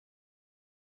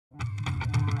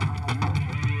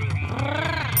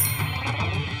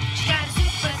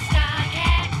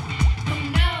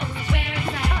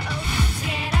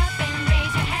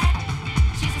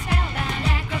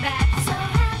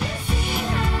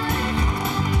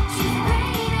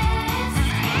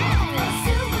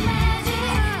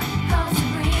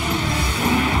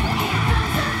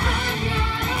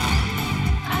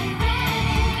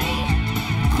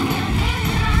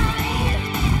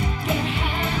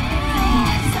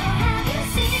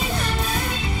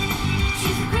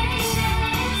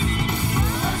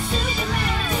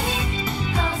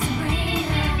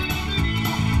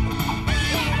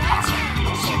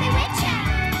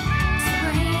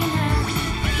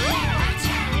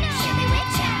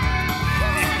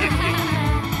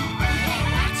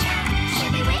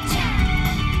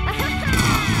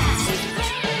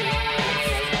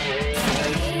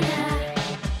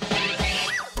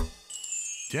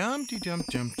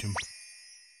Dum-de-dum-dum-dum.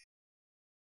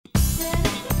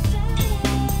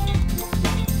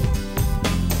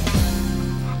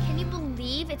 Can you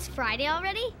believe it's Friday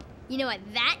already? You know what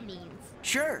that means.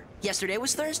 Sure. Yesterday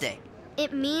was Thursday.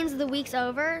 It means the week's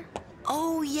over.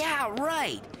 Oh, yeah,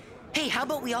 right. Hey, how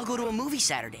about we all go to a movie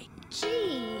Saturday?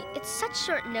 Gee, it's such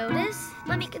short notice.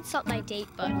 Let me consult my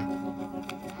date book.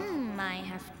 I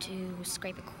have to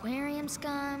scrape aquarium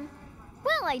scum.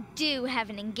 Well, I do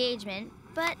have an engagement,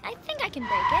 but I think I can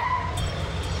break it.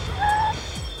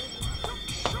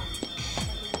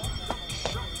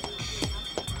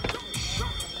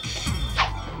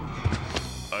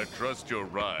 I trust your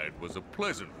ride was a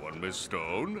pleasant one, Miss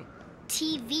Stone.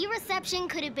 TV reception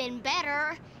could have been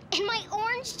better, and my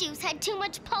orange juice had too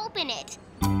much pulp in it.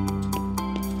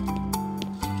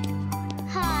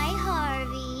 Hi,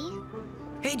 Harvey.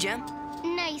 Hey, Jem.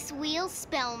 Nice wheels,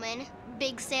 Spellman.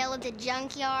 Big sale at the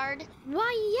junkyard.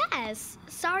 Why, yes.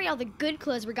 Sorry all the good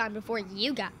clothes were gone before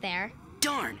you got there.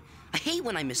 Darn. I hate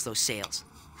when I miss those sales.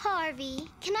 Harvey,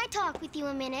 can I talk with you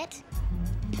a minute?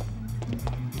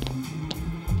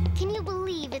 Can you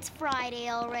believe it's Friday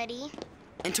already?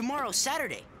 And tomorrow's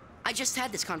Saturday. I just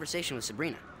had this conversation with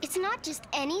Sabrina. It's not just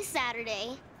any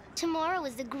Saturday. Tomorrow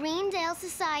is the Greendale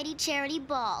Society Charity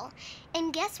Ball.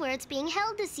 And guess where it's being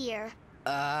held this year?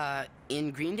 In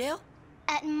Greendale?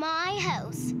 At my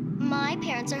house. My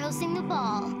parents are hosting the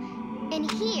ball. And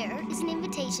here is an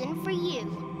invitation for you.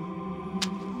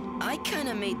 I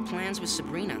kinda made plans with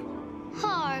Sabrina.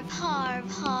 Harv, Harv,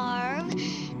 Harv.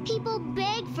 People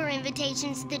beg for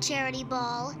invitations to the charity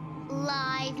ball.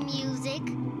 Live music,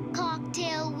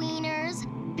 cocktail wieners,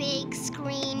 big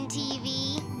screen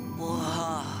TV.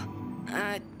 Whoa.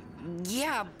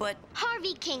 Yeah, but...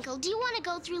 Harvey Kinkle, do you want to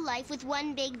go through life with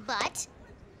one big butt?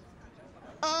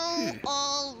 Oh,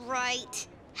 all right.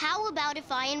 How about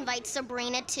if I invite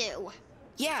Sabrina, too?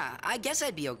 Yeah, I guess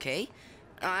I'd be okay.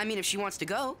 I mean, if she wants to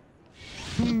go.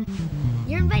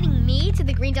 You're inviting me to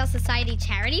the Greendale Society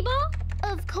Charity Ball?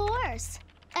 Of course.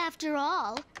 After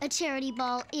all, a charity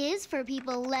ball is for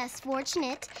people less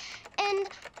fortunate. And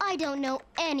I don't know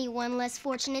anyone less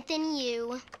fortunate than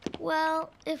you.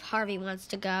 Well, if Harvey wants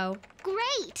to go.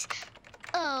 Great!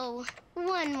 Oh,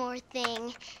 one more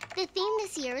thing. The theme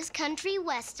this year is country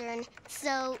western,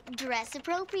 so dress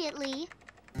appropriately.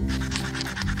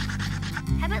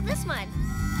 How about this one?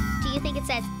 Do you think it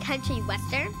says country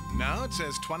western? No, it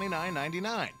says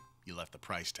 $29.99. You left the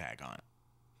price tag on it.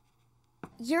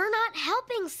 You're not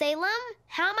helping, Salem.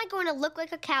 How am I going to look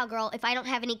like a cowgirl if I don't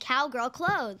have any cowgirl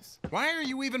clothes? Why are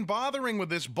you even bothering with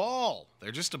this ball?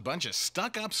 They're just a bunch of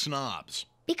stuck-up snobs.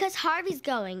 Because Harvey's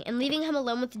going, and leaving him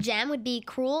alone with Jem would be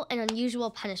cruel and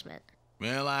unusual punishment.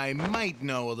 Well, I might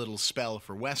know a little spell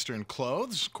for Western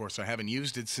clothes. Of course, I haven't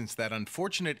used it since that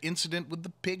unfortunate incident with the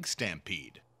pig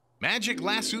stampede. Magic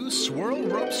lasso, swirl,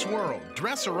 rope, swirl.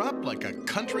 Dress her up like a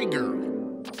country girl.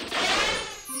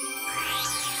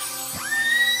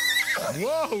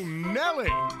 Whoa, Nellie!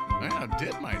 I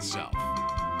outdid myself.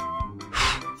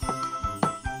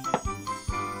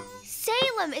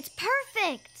 Salem, it's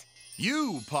perfect!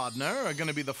 You, partner, are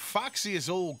gonna be the foxiest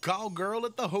old cowgirl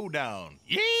at the hoedown.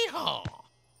 Yeehaw!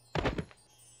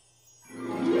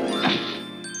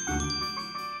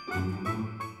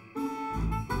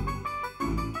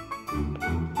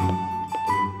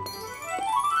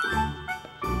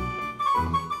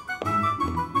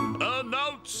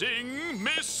 Announcing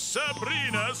Miss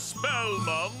Sabrina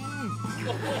Spellman.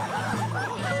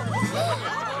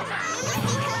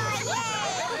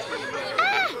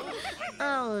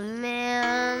 Oh,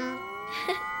 man.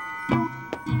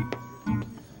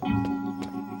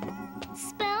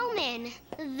 Spellman,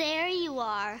 there you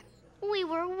are. We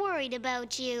were worried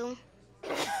about you.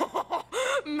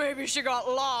 Maybe she got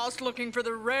lost looking for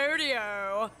the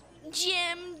rodeo.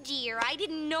 Jem, dear, I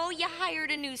didn't know you hired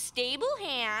a new stable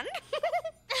hand.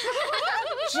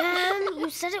 Jem, you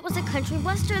said it was a country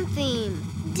western theme.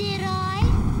 Did I?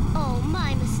 Oh,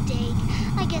 my mistake.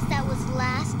 I guess that was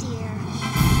last year.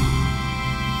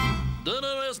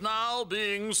 Dinner is now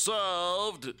being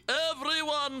served.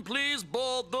 Everyone please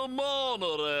board the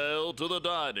monorail to the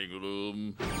dining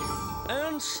room.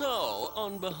 And so,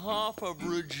 on behalf of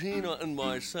Regina and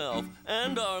myself,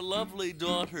 and our lovely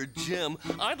daughter Jem,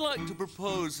 I'd like to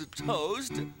propose a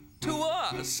toast to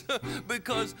us,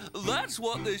 because that's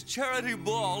what this charity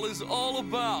ball is all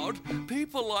about.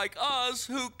 People like us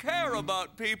who care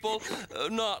about people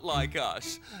not like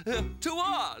us. To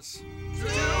us! To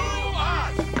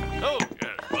us! Oh,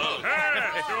 yes. Oh,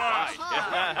 hey, to us!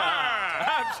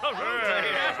 Absolutely!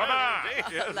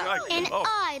 And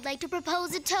I'd like to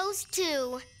propose a toast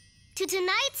to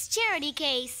tonight's charity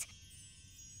case.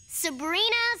 Sabrina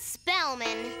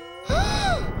Spellman. Ouch!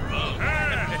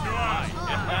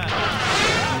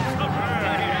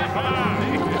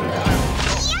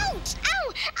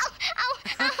 Ow! Ow!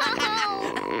 Ow! Ow!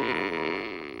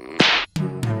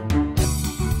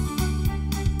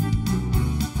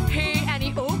 Hey,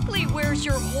 Annie Oakley, where's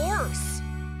your horse?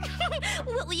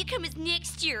 What will you come as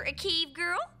next year, a cave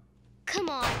girl? Come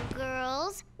on,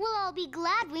 girls. We'll all be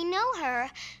glad we know her.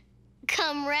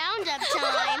 Come roundup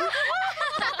time.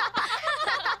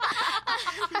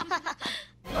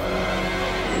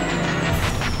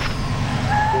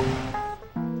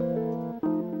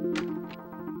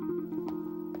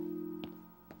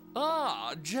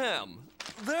 Ah, Jem,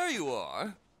 there you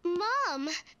are. Mom,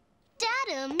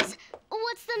 Dad'ums,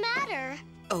 what's the matter?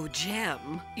 Oh,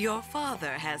 Jem, your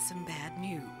father has some bad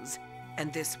news,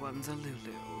 and this one's a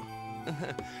Lulu.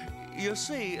 You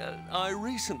see, I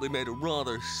recently made a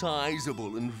rather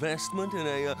sizable investment in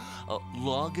a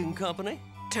logging company.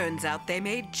 Turns out they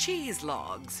made cheese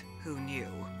logs. Who knew?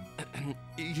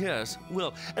 Yes,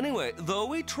 well, anyway, though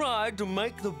we tried to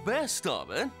make the best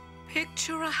of it.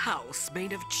 Picture a house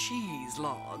made of cheese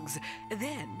logs.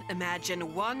 Then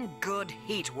imagine one good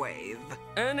heat wave.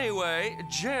 Anyway,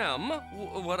 Jem,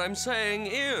 what I'm saying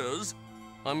is,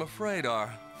 I'm afraid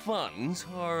our funds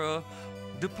are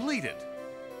depleted.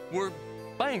 We're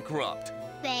bankrupt.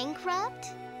 Bankrupt?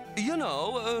 You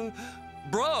know,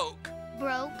 broke.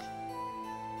 Broke?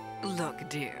 Look,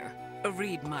 dear,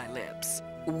 read my lips.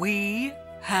 We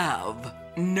have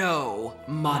no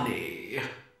money.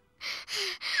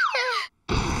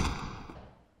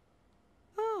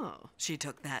 Oh, she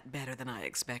took that better than I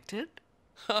expected.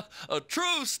 A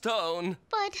true stone.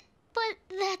 But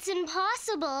that's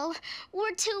impossible.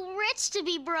 We're too rich to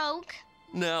be broke.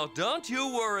 Now, don't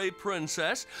you worry,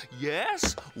 Princess.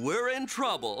 Yes, we're in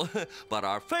trouble, but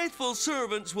our faithful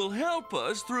servants will help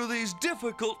us through these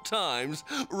difficult times.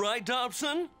 Right,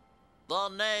 Dobson? The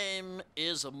name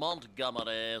is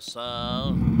Montgomery,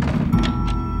 sir.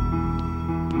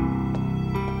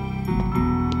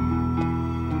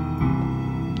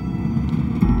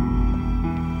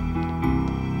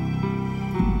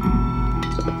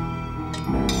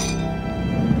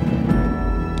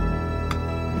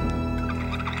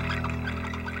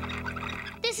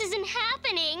 This isn't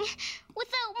happening.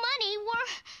 Without money,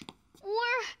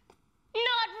 we're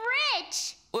not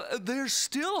rich. Well, there's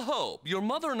still hope. Your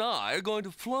mother and I are going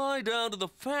to fly down to the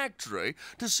factory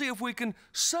to see if we can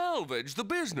salvage the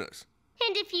business.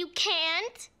 And if you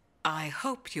can't? I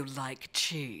hope you like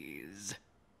cheese.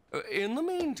 In the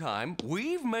meantime,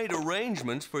 we've made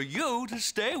arrangements for you to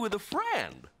stay with a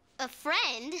friend. A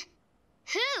friend?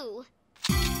 Who?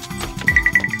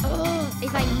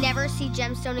 If I never see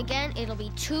Gemstone again, it'll be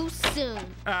too soon.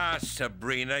 Ah,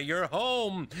 Sabrina, you're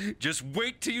home. Just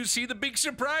wait till you see the big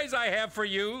surprise I have for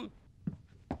you.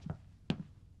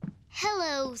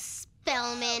 Hello,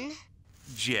 Spellman.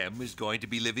 Jem is going to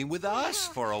be living with us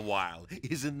for a while.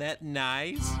 Isn't that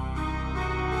nice?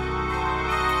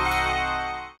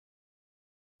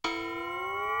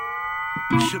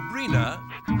 Sabrina,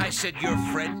 I said your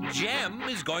friend Jem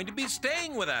is going to be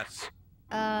staying with us.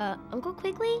 Uncle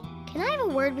Quigley, can I have a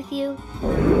word with you?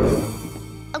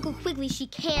 Uncle Quigley, she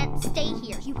can't stay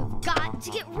here. You have got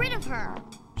to get rid of her.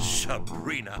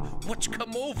 Sabrina, what's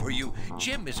come over you?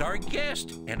 Jem is our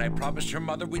guest, and I promised her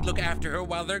mother we'd look after her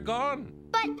while they're gone.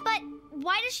 But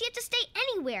why does she have to stay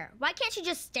anywhere? Why can't she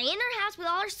just stay in her house with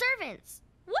all her servants?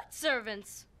 What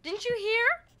servants? Didn't you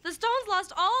hear? The Stones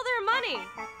lost all their money.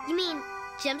 You mean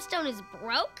Gemstone is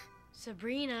broke?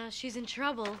 Sabrina, she's in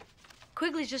trouble.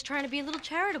 Quigley's just trying to be a little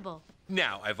charitable.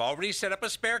 Now, I've already set up a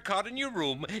spare cot in your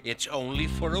room. It's only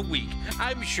for a week.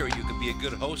 I'm sure you can be a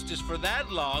good hostess for that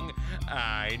long.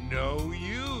 I know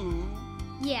you.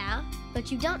 Yeah, but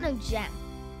you don't know Jem.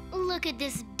 Look at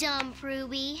this dump,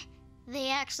 Ruby. They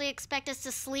actually expect us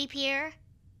to sleep here?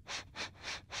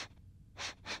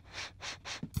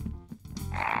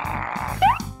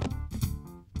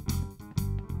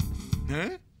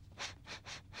 Huh?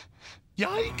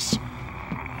 Yikes!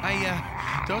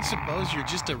 I don't suppose you're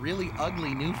just a really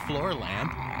ugly new floor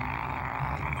lamp.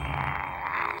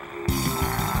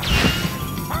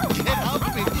 Get out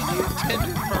of it, you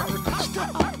tender fur.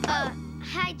 Stop.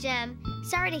 Hi, Jem.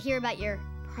 Sorry to hear about your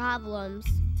problems.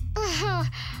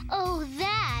 Oh,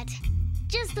 that.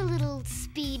 Just a little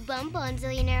speed bump on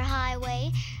Zillionaire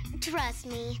Highway. Trust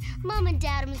me, Mom and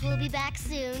Dad'ums will be back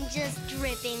soon, just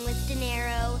dripping with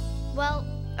dinero. Well,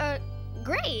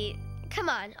 great. Come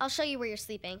on, I'll show you where you're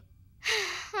sleeping.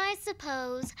 I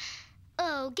suppose.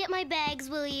 Oh, get my bags,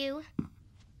 will you?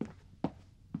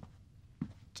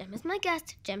 Jem is my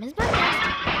guest. Jem is my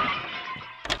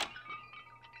guest.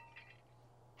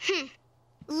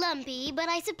 Lumpy, but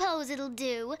I suppose it'll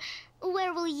do.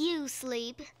 Where will you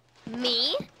sleep?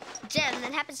 Me? Jem,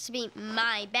 that happens to be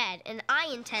my bed, and I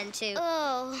intend to...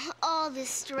 Oh, all this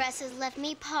stress has left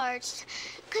me parched.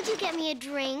 Could you get me a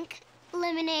drink?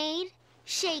 Lemonade?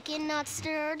 Shaken, not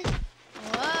stirred?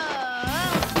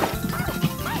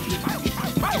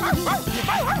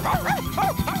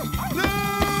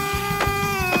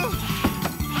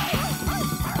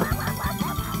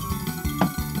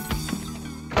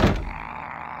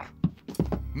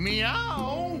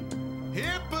 Meow!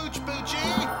 Here, Pooch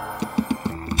Poochie!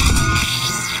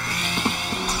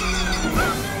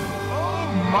 Oh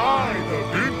my, the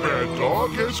big bad dog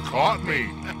has caught me!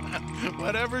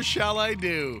 Whatever shall I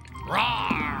do? Roar!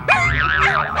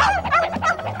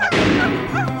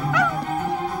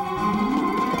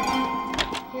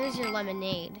 Here's your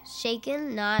lemonade.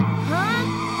 Shaken, not... Huh?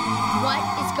 What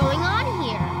is going on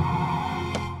here?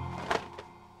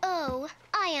 Oh,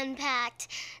 I unpacked.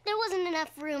 There wasn't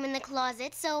enough room in the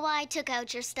closet, so I took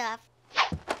out your stuff.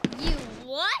 You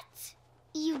what?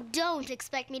 You don't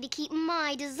expect me to keep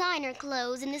my designer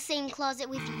clothes in the same closet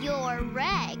with your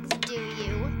rags, do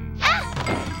you?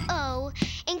 Ah! Oh,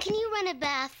 and can you run a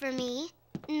bath for me?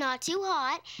 Not too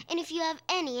hot, and if you have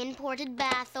any imported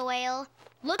bath oil.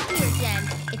 Look here, Jen.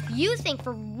 If you think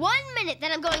for 1 minute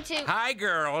that I'm going to... Hi,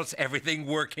 girls. Everything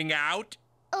working out?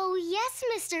 Oh, yes,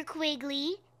 Mr.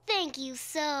 Quigley. Thank you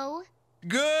so.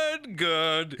 Good,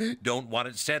 good. Don't want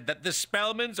it said that the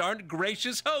Spellmans aren't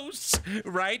gracious hosts.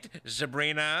 Right,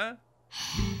 Sabrina?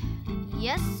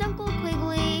 Yes, Uncle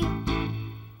Quigley.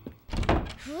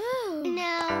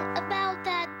 Now, about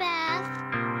that bath.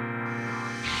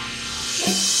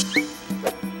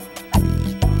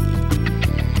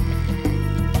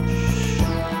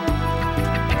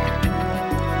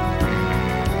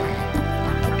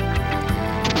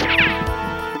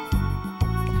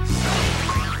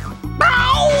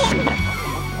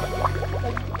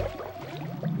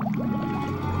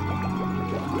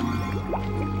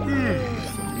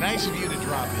 Nice of you to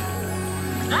drop in.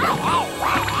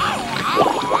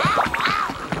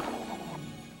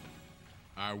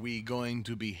 Are we going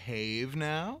to behave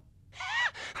now?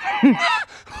 That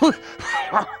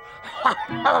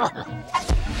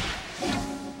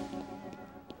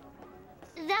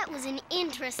was an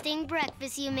interesting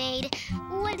breakfast you made.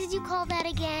 What did you call that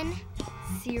again?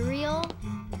 Cereal?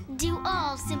 Do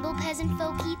all simple peasant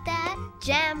folk eat that?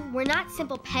 Jem, we're not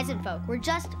simple peasant folk. We're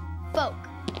just folk.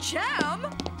 Jem?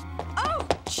 Oh,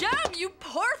 Jem, you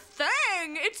poor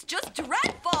thing! It's just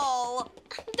dreadful!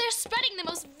 They're spreading the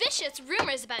most vicious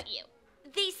rumors about you.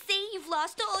 They say you've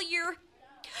lost all your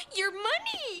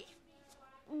money.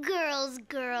 Girls,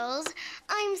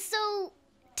 I'm so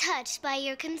touched by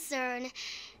your concern.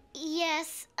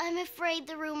 Yes, I'm afraid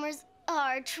the rumors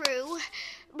are true.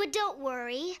 But don't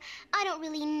worry, I don't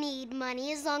really need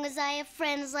money as long as I have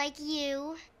friends like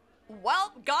you.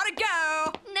 Well, gotta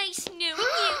go. Nice knowing you.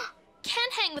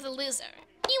 Can't hang with a loser.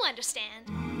 You understand.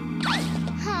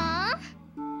 Huh?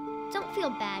 Don't feel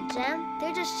bad, Jem.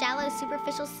 They're just shallow,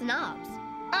 superficial snobs.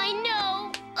 I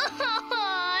know.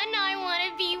 And I want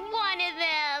to be one of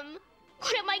them.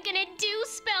 What am I gonna do,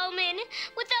 Spellman?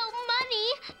 Without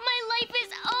money, my life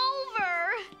is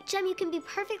over. Jem, you can be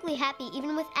perfectly happy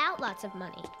even without lots of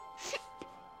money.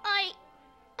 I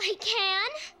can?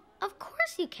 Of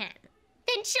course you can.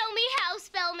 Then show me how,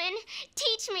 Spellman.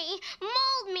 Teach me,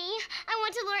 mold me. I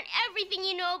want to learn everything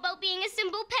you know about being a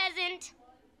simple peasant.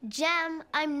 Jem,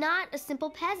 I'm not a simple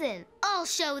peasant. I'll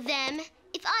show them.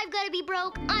 If I've got to be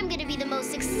broke, I'm going to be the most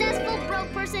successful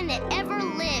broke person that ever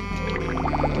lived.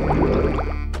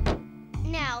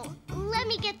 Now, let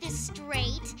me get this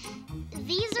straight.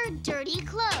 These are dirty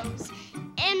clothes,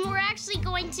 and we're actually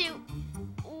going to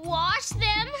wash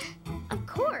them? Of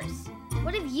course.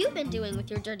 What have you been doing with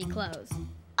your dirty clothes?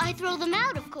 I throw them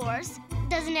out, of course.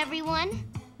 Doesn't everyone?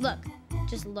 Look,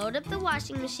 just load up the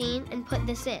washing machine and put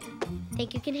this in.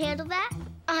 Think you can handle that?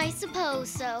 I suppose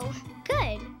so.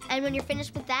 Good. And when you're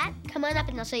finished with that, come on up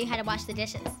and I'll show you how to wash the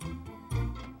dishes.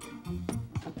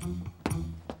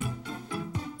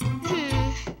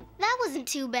 That wasn't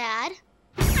too bad.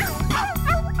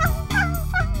 Uh-oh.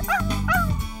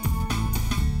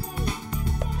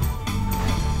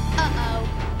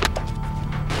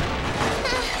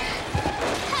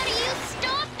 How do you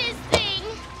stop this thing?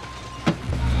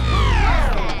 What was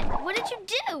that? What did you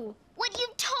do? What you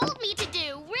told me to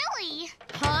do, really.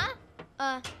 Huh?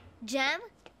 Jem?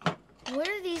 What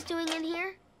are these doing in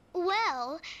here?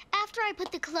 Well, after I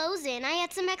put the clothes in, I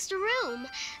had some extra room.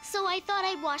 So I thought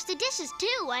I'd wash the dishes,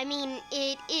 too. I mean,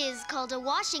 it is called a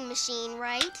washing machine,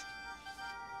 right?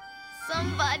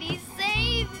 Somebody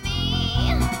save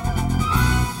me!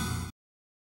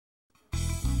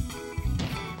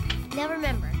 Now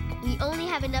remember, we only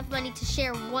have enough money to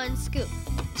share one scoop.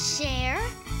 Share?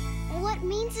 What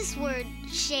means this word,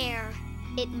 share?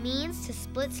 It means to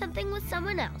split something with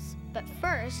someone else. But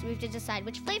first, we have to decide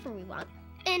which flavor we want.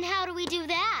 And how do we do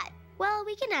that? Well,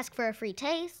 we can ask for a free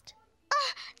taste.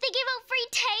 They give out free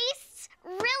tastes?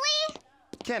 Really?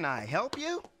 Can I help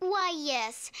you? Why,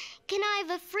 yes. Can I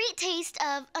have a free taste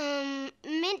of,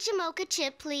 mint jamocha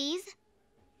chip, please?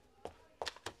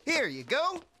 Here you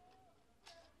go.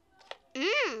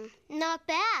 Not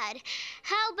bad.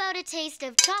 How about a taste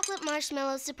of chocolate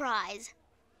marshmallow surprise?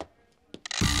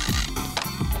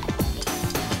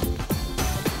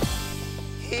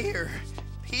 Here,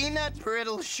 peanut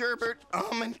brittle sherbet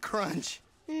almond crunch.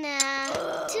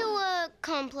 Nah, too,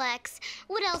 complex.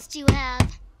 What else do you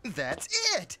have? That's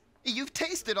it. You've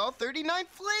tasted all 39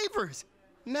 flavors.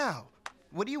 Now,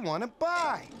 what do you want to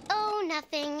buy? Oh,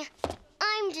 nothing.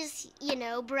 I'm just,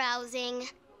 browsing.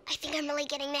 I think I'm really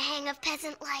getting the hang of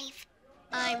peasant life.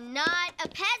 I'm not a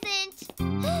peasant.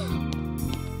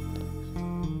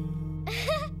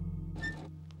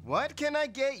 What can I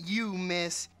get you,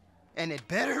 miss? And it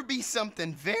better be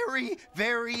something very,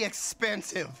 very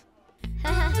expensive.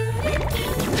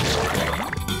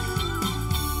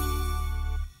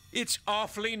 It's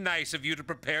awfully nice of you to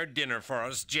prepare dinner for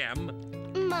us, Jem.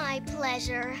 My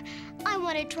pleasure. I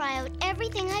want to try out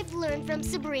everything I've learned from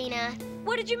Sabrina.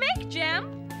 What did you make,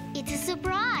 Jem? It's a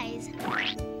surprise.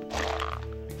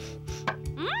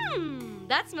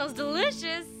 That smells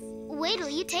delicious. Wait till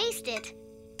you taste it.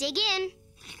 Dig in.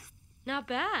 Not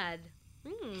bad.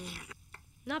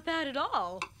 Not bad at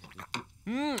all.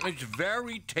 It's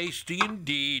very tasty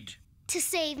indeed. To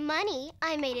save money,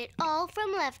 I made it all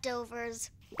from leftovers.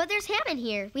 But there's ham in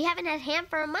here. We haven't had ham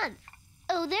for a month.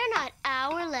 Oh, they're not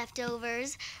our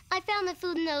leftovers. I found the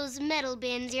food in those metal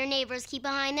bins your neighbors keep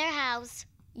behind their house.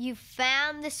 You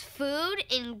found this food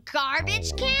in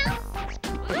garbage cans?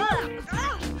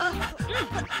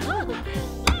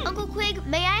 Uncle Quig,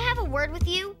 may I have a word with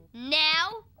you?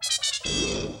 Now?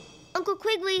 Uncle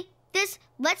Quigley, this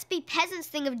Let's Be Peasants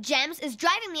thing of Jem's is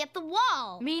driving me up the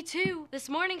wall. Me too. This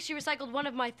morning she recycled one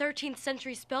of my 13th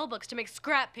century spell books to make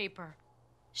scrap paper.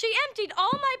 She emptied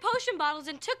all my potion bottles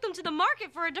and took them to the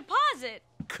market for a deposit.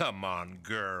 Come on,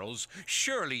 girls.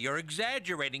 Surely you're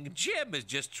exaggerating. Jem is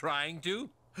just trying to...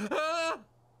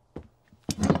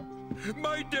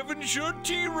 My Devonshire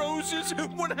tea roses!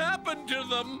 What happened to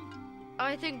them?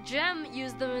 I think Jem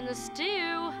used them in the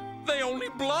stew. They only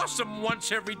blossom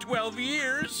once every 12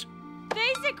 years.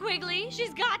 Face it, Quigley.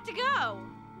 She's got to go.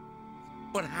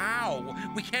 But how?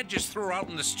 We can't just throw her out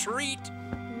in the street.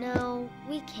 No,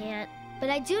 we can't. But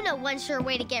I do know one sure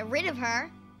way to get rid of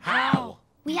her. How?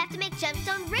 We have to make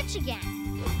Gemstone rich again.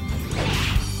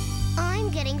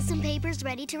 I'm getting some papers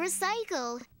ready to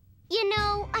recycle.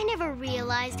 I never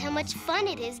realized how much fun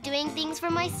it is doing things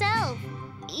for myself.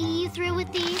 You through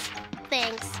with these?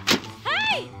 Thanks.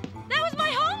 Hey! That was my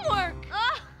homework!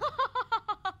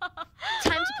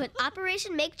 Time to put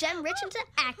Operation Make Gem Rich into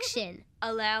action.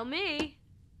 Allow me.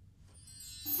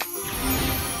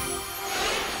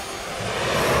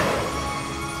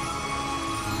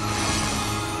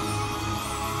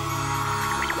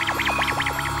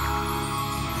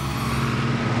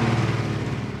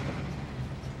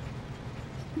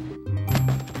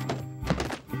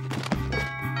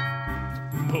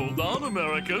 Hold on,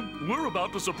 America. We're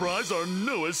about to surprise our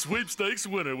newest sweepstakes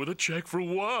winner with a check for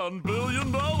 $1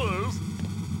 billion.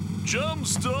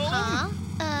 Gemstone?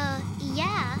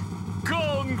 Yeah.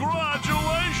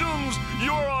 Congratulations!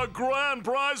 You're our grand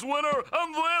prize winner,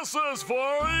 and this is for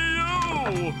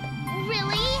you!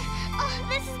 Really? Oh,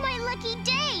 this is my lucky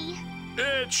day.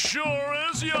 It sure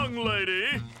is, young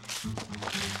lady.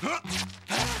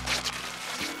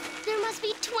 There must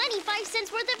be 25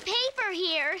 cents worth of paper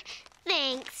here.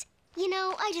 Thanks.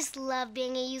 I just love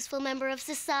being a useful member of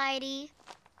society.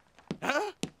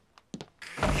 Huh?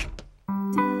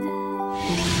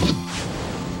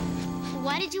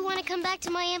 Why did you want to come back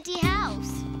to my empty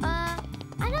house?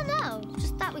 I don't know.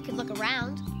 Just thought we could look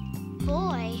around.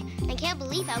 Boy, I can't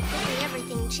believe how quickly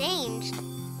everything changed.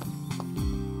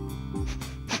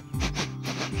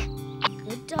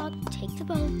 Good dog, take the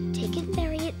bone. Take it,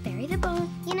 bury the bone.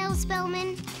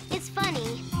 Spellman, it's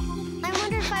funny. I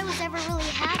wonder if I was ever really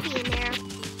happy in there.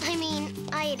 I mean,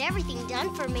 I had everything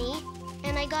done for me,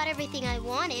 and I got everything I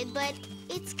wanted, but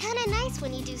it's kind of nice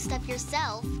when you do stuff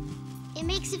yourself. It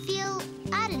makes you feel,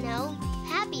 I don't know,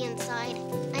 happy inside.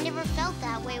 I never felt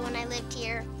that way when I lived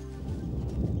here.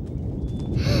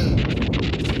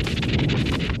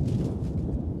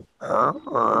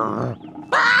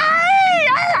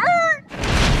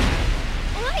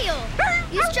 Oil!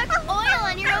 You struck oil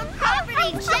on your own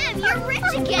property, Gem! You're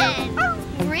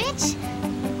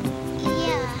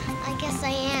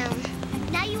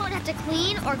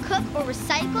or cook or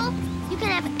recycle, you can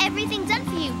have everything done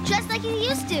for you, just like you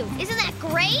used to. Isn't that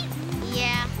great?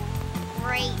 Yeah,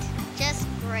 great. Just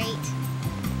great.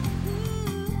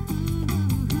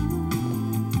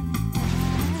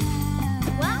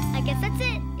 Well, I guess that's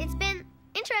it. It's been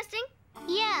interesting.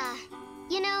 Yeah.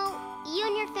 You know, you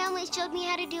and your family showed me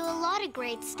how to do a lot of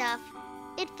great stuff.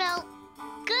 It felt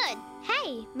good.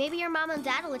 Hey, maybe your mom and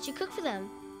dad will let you cook for them.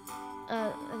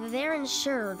 They're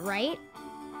insured, right?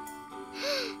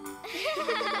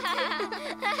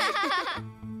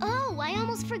 Oh, I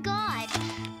almost forgot.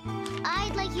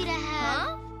 I'd like you to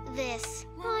have this.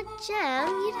 Oh, Jem,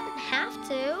 you didn't have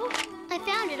to. I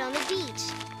found it on the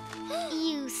beach.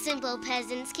 You simple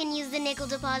peasants can use the nickel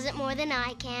deposit more than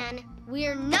I can.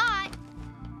 We're not.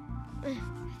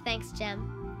 Thanks, Jem.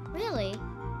 Really?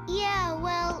 Yeah,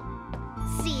 well,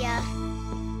 see ya.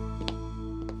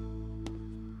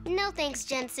 No thanks,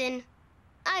 Jensen.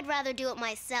 I'd rather do it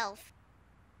myself.